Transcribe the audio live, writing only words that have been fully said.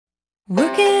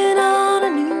Working on a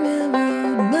new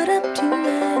railroad, mud up to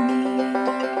my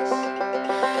knees.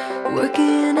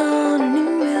 Working on a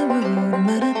new railroad,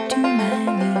 mud up to my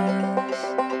knees.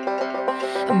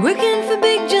 I'm working for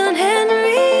Big John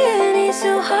Henry, and he's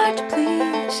so hard to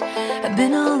please. I've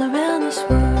been all around this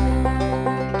world.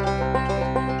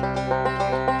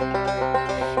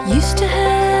 Used to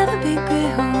have a big gray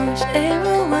horse,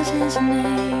 Arrow was his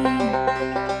name.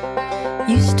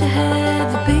 Used to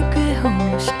have a big gray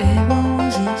horse, Arrow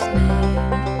was his name.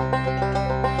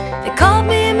 They called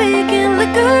me making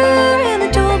liquor, and they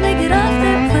told me get off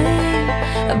their plane.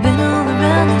 I've been all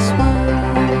around this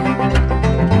world.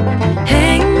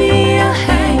 Hang me, oh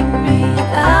hang me,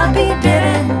 I'll be dead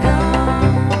and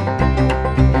gone.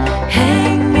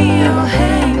 Hang me, oh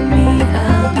hang me,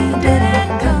 I'll be dead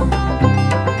and gone.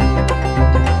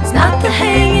 It's not the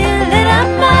hanging that I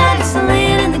mind, it's the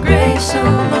laying in the grave so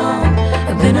long.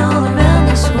 I've been all around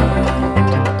this world.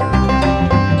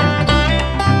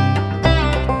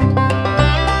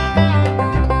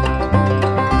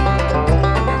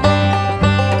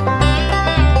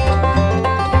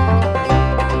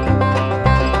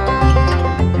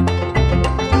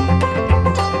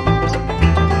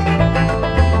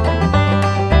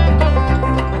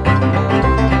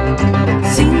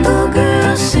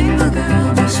 Single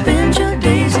girl, go spend your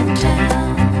days in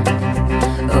town.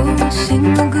 Oh,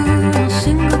 single girl,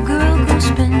 go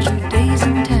spend your days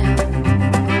in town.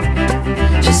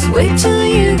 Just wait till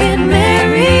you get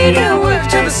married, you'll work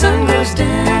till the sun goes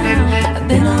down. I've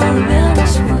been all around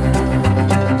this world.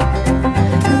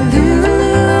 Lulu,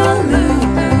 oh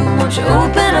Lulu, won't you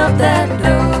open up that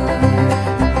door?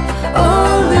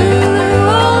 Oh Lulu,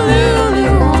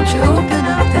 won't you open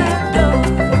up that door?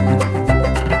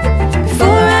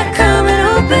 Before I come and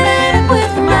open it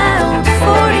with my old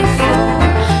 44,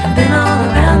 I've been all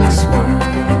around this world.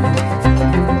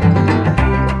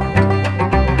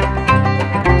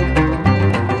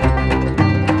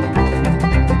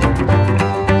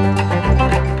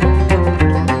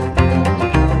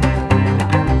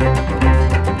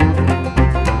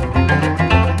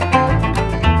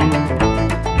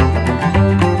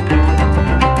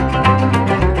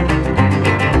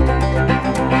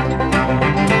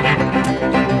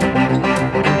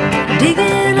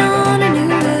 Digging on a new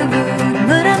railroad,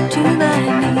 mud up to my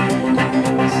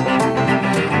knees.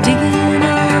 Digging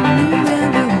on a new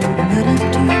railroad, mud up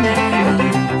to my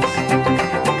knees.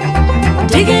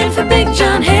 Digging for Big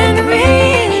John Henry.